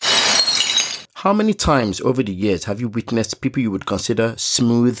How many times over the years have you witnessed people you would consider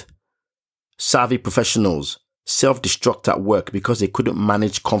smooth, savvy professionals self-destruct at work because they couldn't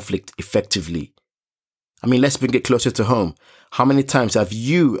manage conflict effectively? Let's bring it closer to home. How many times have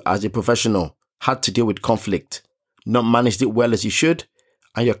you, as a professional, had to deal with conflict, not managed it well as you should,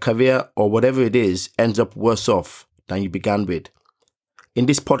 and your career or whatever it is ends up worse off than you began with? In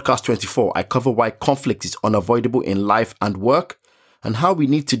this podcast 24, I cover why conflict is unavoidable in life and work, and how we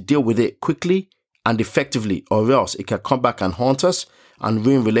need to deal with it quickly and effectively, or else it can come back and haunt us and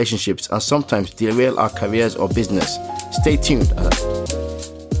ruin relationships and sometimes derail our careers or business. Stay tuned.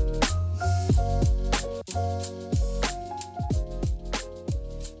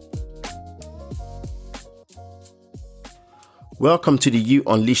 Welcome to the You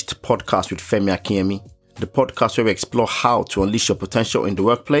Unleashed podcast with Femi Akinyemi, the podcast where we explore how to unleash your potential in the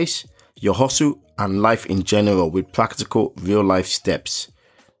workplace, your hustle, and life in general with practical, real-life steps.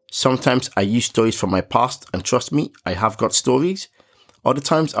 Sometimes I use stories from my past, and trust me, I have got stories. Other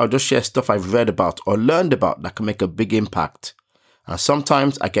times I'll just share stuff I've read about or learned about that can make a big impact. And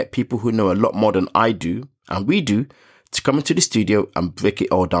sometimes I get people who know a lot more than I do, and we do, to come into the studio and break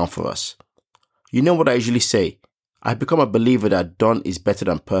it all down for us. You know what I usually say? I've become a believer that done is better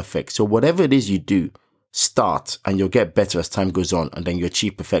than perfect. So whatever it is you do, start and you'll get better as time goes on, and then you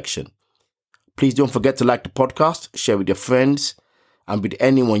achieve perfection. Please don't forget to like the podcast, share with your friends, and with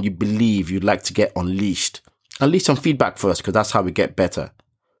anyone you believe you'd like to get unleashed. And leave some feedback for us, because that's how we get better.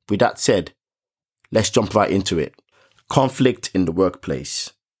 With that said, let's jump right into it. Conflict in the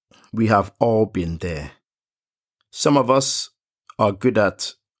workplace. We have all been there. Some of us are good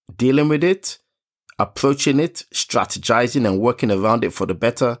at dealing with it, approaching it, strategizing and working around it for the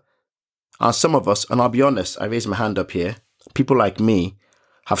better. And some of us, and I'll be honest, I raise my hand up here, people like me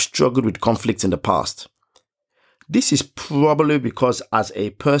have struggled with conflict in the past. This is probably because as a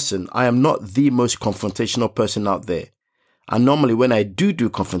person, I am not the most confrontational person out there. And normally when I do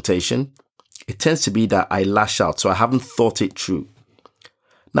confrontation, it tends to be that I lash out, so I haven't thought it through.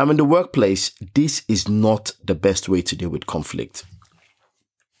 Now in the workplace, this is not the best way to deal with conflict.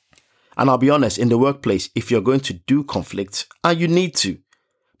 And I'll be honest, in the workplace, if you're going to do conflict, and you need to,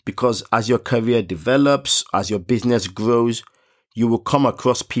 because as your career develops, as your business grows, you will come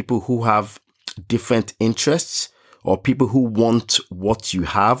across people who have different interests, or people who want what you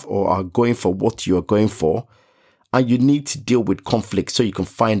have or are going for what you're going for. And you need to deal with conflict so you can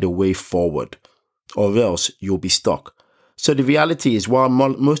find a way forward, or else you'll be stuck. So the reality is, while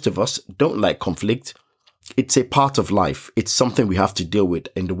most of us don't like conflict, it's a part of life. It's something we have to deal with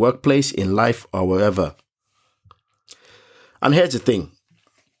in the workplace, in life, or wherever. And here's the thing.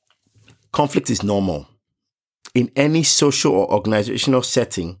 Conflict is normal. In any social or organizational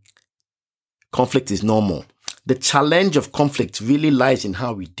setting, conflict is normal. The challenge of conflict really lies in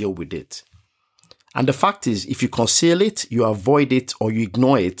how we deal with it. And the fact is, if you conceal it, you avoid it, or you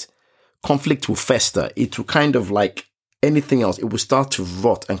ignore it, conflict will fester. It will kind of like anything else. It will start to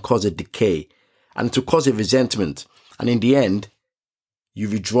rot and cause a decay. And to cause a resentment. And in the end, you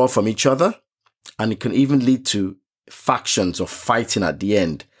withdraw from each other, and it can even lead to factions or fighting at the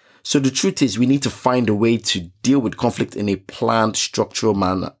end. So the truth is, we need to find a way to deal with conflict in a planned, structural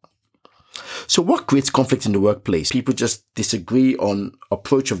manner. So what creates conflict in the workplace? People just disagree on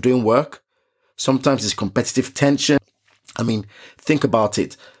approach of doing work. Sometimes it's competitive tension. Think about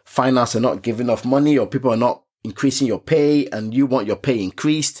it. Finance are not giving enough money, or people are not increasing your pay and you want your pay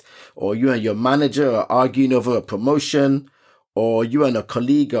increased, or you and your manager are arguing over a promotion, or you and a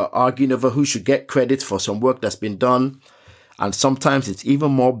colleague are arguing over who should get credit for some work that's been done. And sometimes it's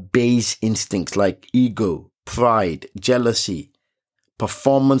even more base instincts like ego, pride, jealousy,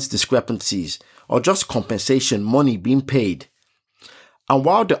 performance discrepancies, or just compensation, money being paid. And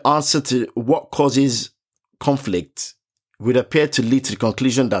while the answer to what causes conflict would appear to lead to the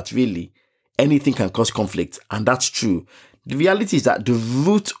conclusion that really anything can cause conflict, and that's true, the reality is that the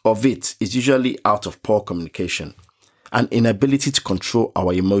root of it is usually out of poor communication and inability to control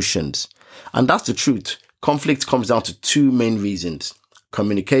our emotions. And that's the truth. Conflict comes down to two main reasons: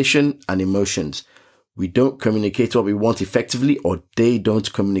 communication and emotions. We don't communicate what we want effectively, or they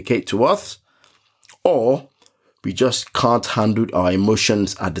don't communicate to us, or we just can't handle our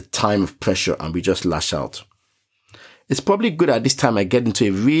emotions at the time of pressure and we just lash out. It's probably good at this time I get into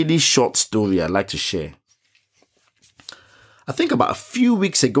a really short story I'd like to share. I think about a few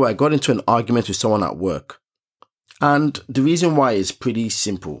weeks ago, I got into an argument with someone at work. And the reason why is pretty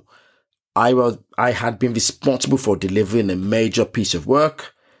simple. I had been responsible for delivering a major piece of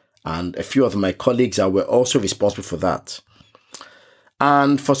work, and a few of my colleagues were also responsible for that.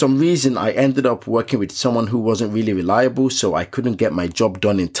 And for some reason, I ended up working with someone who wasn't really reliable, so I couldn't get my job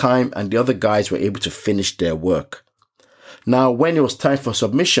done in time, and the other guys were able to finish their work. Now, when it was time for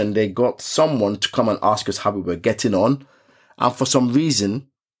submission, they got someone to come and ask us how we were getting on. And for some reason,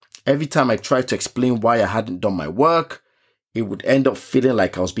 every time I tried to explain why I hadn't done my work, it would end up feeling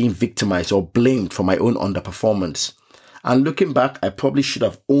like I was being victimized or blamed for my own underperformance. And looking back, I probably should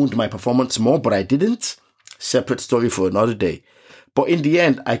have owned my performance more, but I didn't. Separate story for another day. But in the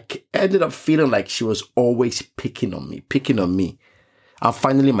end, I ended up feeling like she was always picking on me. And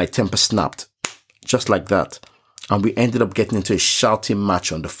finally, my temper snapped, just like that. And we ended up getting into a shouting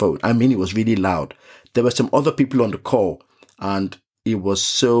match on the phone. I mean, it was really loud. There were some other people on the call, and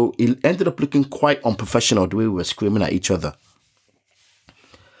it ended up looking quite unprofessional the way we were screaming at each other.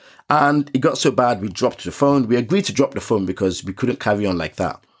 And it got so bad, we dropped the phone. We agreed to drop the phone because we couldn't carry on like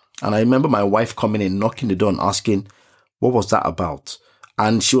that. And I remember my wife coming in, knocking the door and asking, what was that about?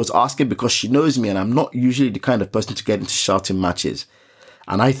 And she was asking because she knows me and I'm not usually the kind of person to get into shouting matches.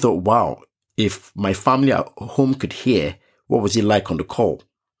 And I thought, wow, if my family at home could hear, what was it like on the call?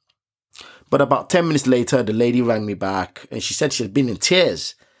 But about 10 minutes later, the lady rang me back and she said she had been in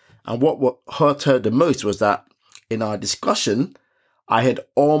tears. And what hurt her the most was that in our discussion, I had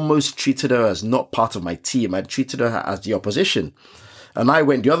almost treated her as not part of my team. I'd treated her as the opposition. And I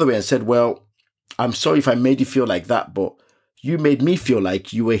went the other way and said, well, I'm sorry if I made you feel like that, but you made me feel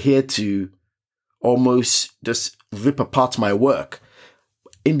like you were here to almost just rip apart my work.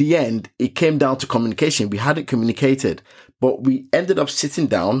 In the end, it came down to communication. We hadn't communicated, but we ended up sitting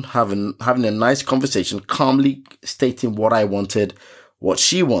down, having a nice conversation, calmly stating what I wanted, what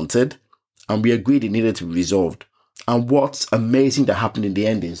she wanted, and we agreed it needed to be resolved. And what's amazing that happened in the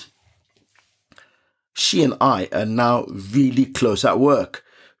end is she and I are now really close at work.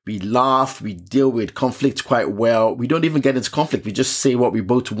 We laugh, we deal with conflict quite well. We don't even get into conflict. We just say what we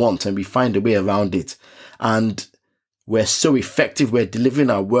both want and we find a way around it. And we're so effective. We're delivering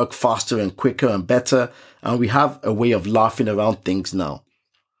our work faster and quicker and better. And we have a way of laughing around things now.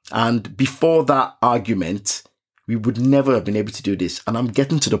 And before that argument, we would never have been able to do this. And I'm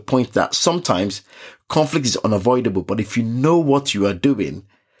getting to the point that sometimes conflict is unavoidable. But if you know what you are doing,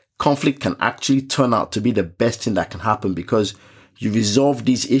 conflict can actually turn out to be the best thing that can happen because you resolve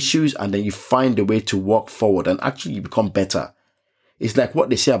these issues and then you find a way to walk forward and actually you become better. It's like what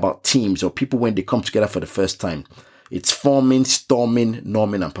they say about teams or people when they come together for the first time. It's forming, storming,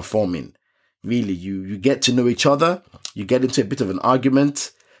 norming, and performing. Really, you get to know each other, you get into a bit of an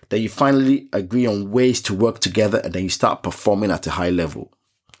argument, then you finally agree on ways to work together and then you start performing at a high level.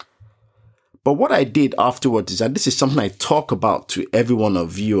 But what I did afterwards is that this is something I talk about to every one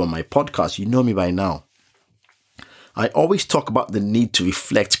of you on my podcast. You know me by now. I always talk about the need to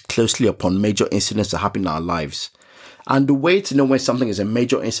reflect closely upon major incidents that happen in our lives. And the way to know when something is a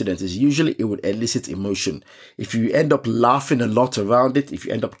major incident is usually it would elicit emotion. If you end up laughing a lot around it, if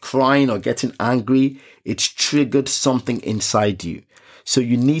you end up crying or getting angry, it's triggered something inside you. So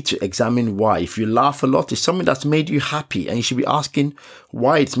you need to examine why. If you laugh a lot, it's something that's made you happy and you should be asking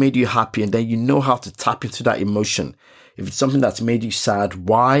why it's made you happy. And then you know how to tap into that emotion. If it's something that's made you sad,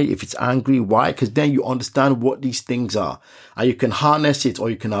 why? If it's angry, why? Because then you understand what these things are and you can harness it or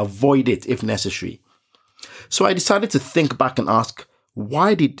you can avoid it if necessary. So I decided to think back and ask,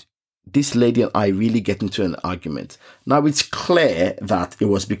 why did this lady and I really get into an argument? Now it's clear that it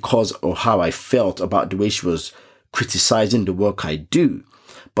was because of how I felt about the way she was criticizing the work I do.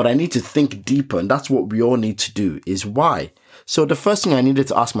 But I need to think deeper, and that's what we all need to do, is why. So the first thing I needed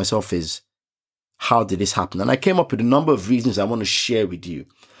to ask myself is, how did this happen? And I came up with a number of reasons I want to share with you.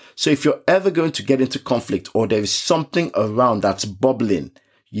 So if you're ever going to get into conflict or there is something around that's bubbling,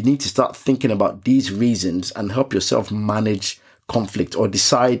 you need to start thinking about these reasons and help yourself manage conflict or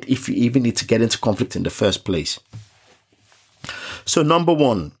decide if you even need to get into conflict in the first place. So number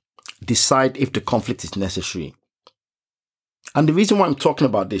one, decide if the conflict is necessary. And the reason why I'm talking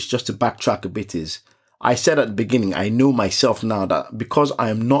about this, just to backtrack a bit, is I said at the beginning, I know myself now that because I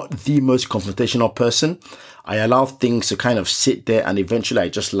am not the most confrontational person, I allow things to kind of sit there and eventually I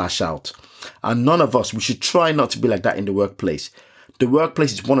just lash out. And none of us, we should try not to be like that in the workplace. The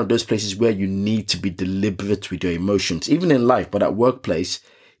workplace is one of those places where you need to be deliberate with your emotions, even in life. But at workplace,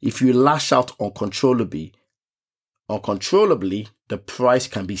 if you lash out uncontrollably, the price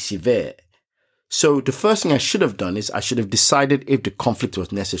can be severe. So the first thing I should have done is I should have decided if the conflict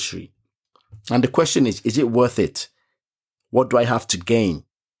was necessary. And the question is it worth it? What do I have to gain?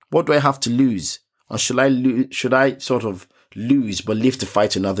 What do I have to lose? Or should I sort of lose but live to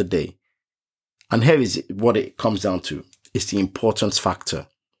fight another day? And here is what it comes down to. It's the importance factor.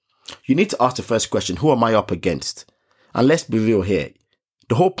 You need to ask the first question, who am I up against? And let's be real here.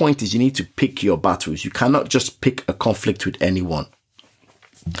 The whole point is you need to pick your battles. You cannot just pick a conflict with anyone.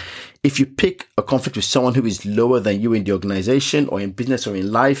 If you pick a conflict with someone who is lower than you in the organization or in business or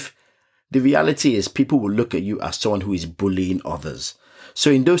in life, the reality is people will look at you as someone who is bullying others.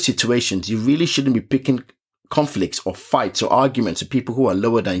 So in those situations, you really shouldn't be picking conflicts or fights or arguments with people who are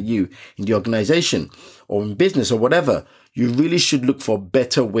lower than you in the organization or in business or whatever. You really should look for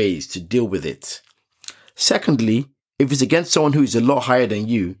better ways to deal with it. Secondly, if it's against someone who is a lot higher than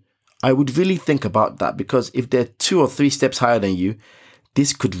you, I would really think about that, because if they're 2 or 3 steps higher than you,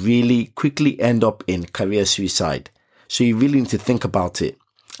 this could really quickly end up in career suicide. So you really need to think about it.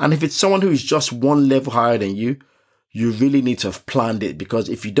 And if it's someone who is just 1 level higher than you, you really need to have planned it, because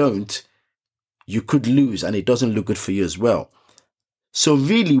if you don't, you could lose and it doesn't look good for you as well. So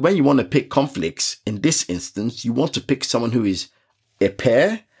really, when you want to pick conflicts, in this instance, you want to pick someone who is a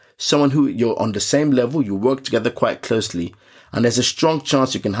pair, someone who you're on the same level, you work together quite closely, and there's a strong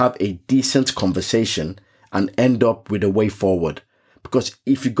chance you can have a decent conversation and end up with a way forward. Because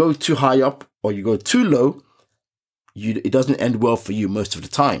if you go too high up or you go too low, it doesn't end well for you most of the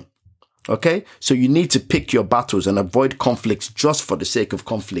time. Okay? So you need to pick your battles and avoid conflicts just for the sake of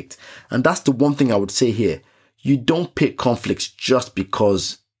conflict. And that's the one thing I would say here. You don't pick conflicts just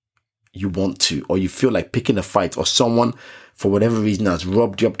because you want to, or you feel like picking a fight, or someone for whatever reason has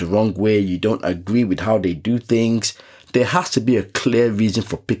rubbed you up the wrong way. You don't agree with how they do things. There has to be a clear reason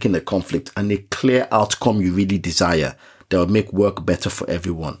for picking a conflict and a clear outcome you really desire that will make work better for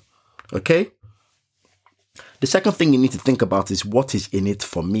everyone. Okay? The second thing you need to think about is, what is in it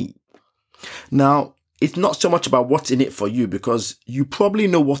for me? Now, it's not so much about what's in it for you, because you probably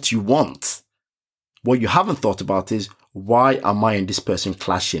know what you want. What you haven't thought about is, why am I and this person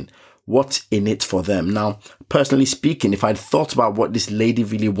clashing? What's in it for them? Now, personally speaking, if I'd thought about what this lady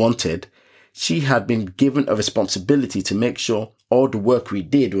really wanted, she had been given a responsibility to make sure all the work we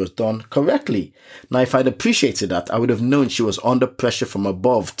did was done correctly. Now, if I'd appreciated that, I would have known she was under pressure from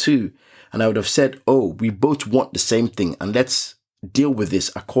above too. And I would have said, oh, we both want the same thing, and let's deal with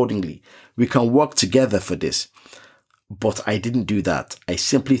this accordingly. We can work together for this. But I didn't do that. I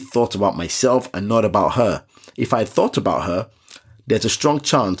simply thought about myself and not about her. If I had thought about her, there's a strong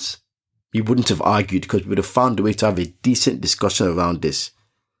chance we wouldn't have argued, because we would have found a way to have a decent discussion around this.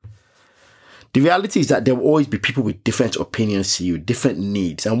 The reality is that there will always be people with different opinions to you, different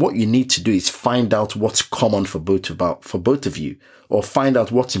needs. And what you need to do is find out what's common for both of you, or find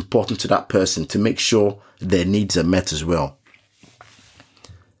out what's important to that person to make sure their needs are met as well.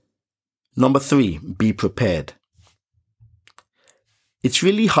 Number 3, be prepared. It's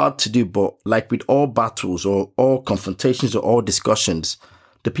really hard to do, but like with all battles or all confrontations or all discussions,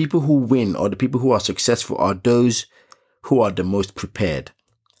 the people who win or the people who are successful are those who are the most prepared.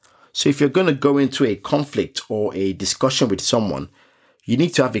 So if you're going to go into a conflict or a discussion with someone, you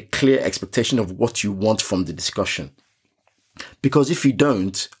need to have a clear expectation of what you want from the discussion. Because if you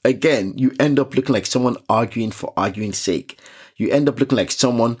don't, again, you end up looking like someone arguing for arguing's sake. You end up looking like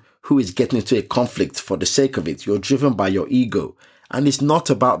someone who is getting into a conflict for the sake of it. You're driven by your ego. And it's not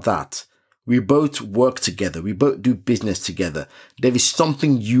about that. We both work together. We both do business together. There is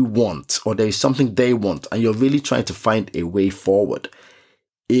something you want, or there is something they want, and you're really trying to find a way forward.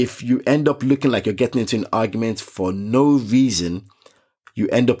 If you end up looking like you're getting into an argument for no reason, you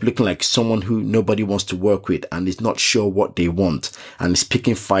end up looking like someone who nobody wants to work with and is not sure what they want and is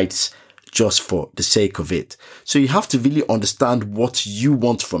picking fights just for the sake of it. So you have to really understand what you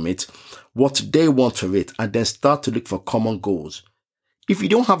want from it, what they want for it, and then start to look for common goals. If you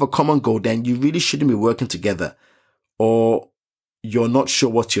don't have a common goal, then you really shouldn't be working together, or you're not sure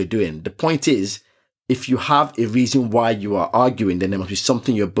what you're doing. The point is, if you have a reason why you are arguing, then there must be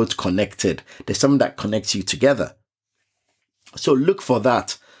something you're both connected. There's something that connects you together. So look for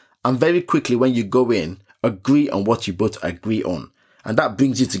that. And very quickly, when you go in, agree on what you both agree on. And that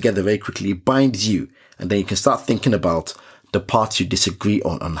brings you together very quickly, binds you. And then you can start thinking about the parts you disagree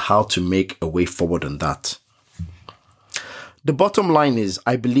on and how to make a way forward on that. The bottom line is,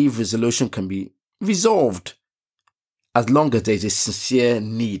 I believe resolution can be resolved as long as there's a sincere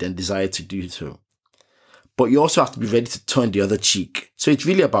need and desire to do so. But you also have to be ready to turn the other cheek. So it's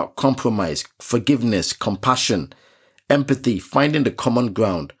really about compromise, forgiveness, compassion, empathy, finding the common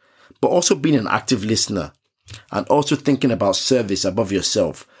ground, but also being an active listener and also thinking about service above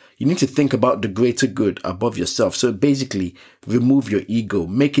yourself. You need to think about the greater good above yourself. So basically, remove your ego.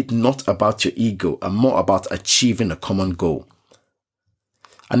 Make it not about your ego and more about achieving a common goal.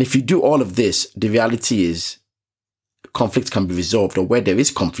 And if you do all of this, the reality is conflict can be resolved, or where there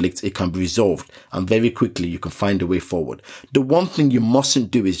is conflict, it can be resolved. And very quickly, you can find a way forward. The one thing you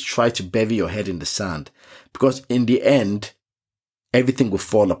mustn't do is try to bury your head in the sand. Because in the end, everything will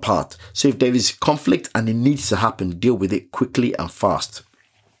fall apart. So if there is conflict and it needs to happen, deal with it quickly and fast.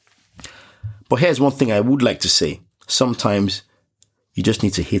 But here's one thing I would like to say. Sometimes you just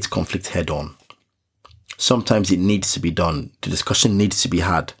need to hit conflict head on. Sometimes it needs to be done. The discussion needs to be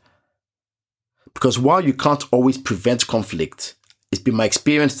had. Because while you can't always prevent conflict, it's been my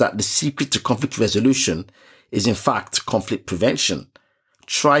experience that the secret to conflict resolution is in fact conflict prevention.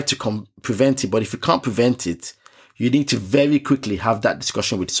 Try to prevent it, but if you can't prevent it, you need to very quickly have that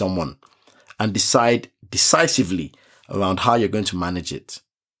discussion with someone and decide decisively around how you're going to manage it.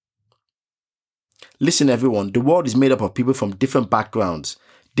 Listen, everyone, the world is made up of people from different backgrounds,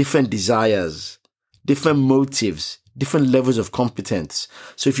 different desires, different motives, different levels of competence.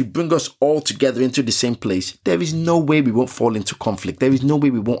 So if you bring us all together into the same place, there is no way we won't fall into conflict. There is no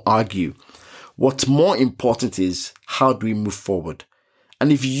way we won't argue. What's more important is, how do we move forward?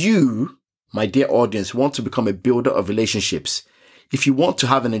 And if you, my dear audience, want to become a builder of relationships, if you want to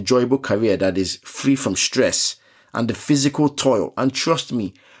have an enjoyable career that is free from stress and the physical toil, and trust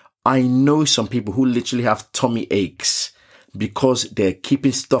me, I know some people who literally have tummy aches because they're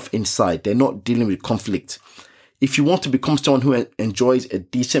keeping stuff inside. They're not dealing with conflict. If you want to become someone who enjoys a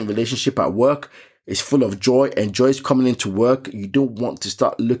decent relationship at work, is full of joy, enjoys coming into work, you don't want to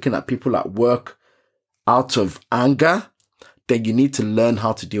start looking at people at work out of anger, then you need to learn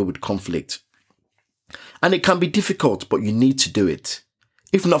how to deal with conflict. And it can be difficult, but you need to do it.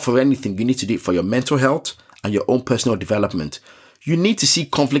 If not for anything, you need to do it for your mental health and your own personal development. You need to see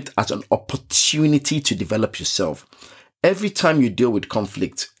conflict as an opportunity to develop yourself. Every time you deal with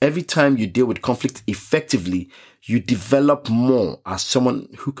conflict effectively, you develop more as someone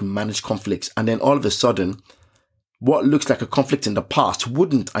who can manage conflicts. And then all of a sudden, what looks like a conflict in the past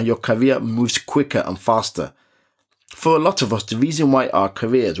wouldn't, and your career moves quicker and faster. For a lot of us, the reason why our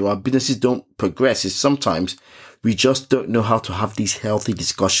careers or our businesses don't progress is sometimes we just don't know how to have these healthy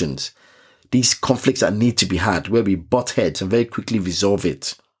discussions. These conflicts that need to be had, where we butt heads and very quickly resolve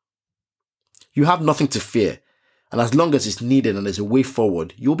it. You have nothing to fear. And as long as it's needed and there's a way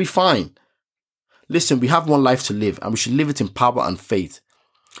forward, you'll be fine. Listen, we have one life to live and we should live it in power and faith.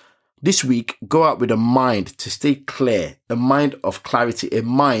 This week, go out with a mind to stay clear, a mind of clarity, a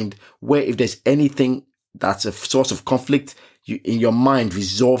mind where if there's anything that's a source of conflict, you in your mind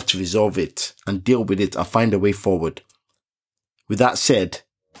resolve to resolve it and deal with it and find a way forward. With that said,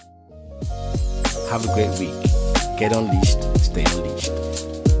 have a great week. Get unleashed, stay unleashed.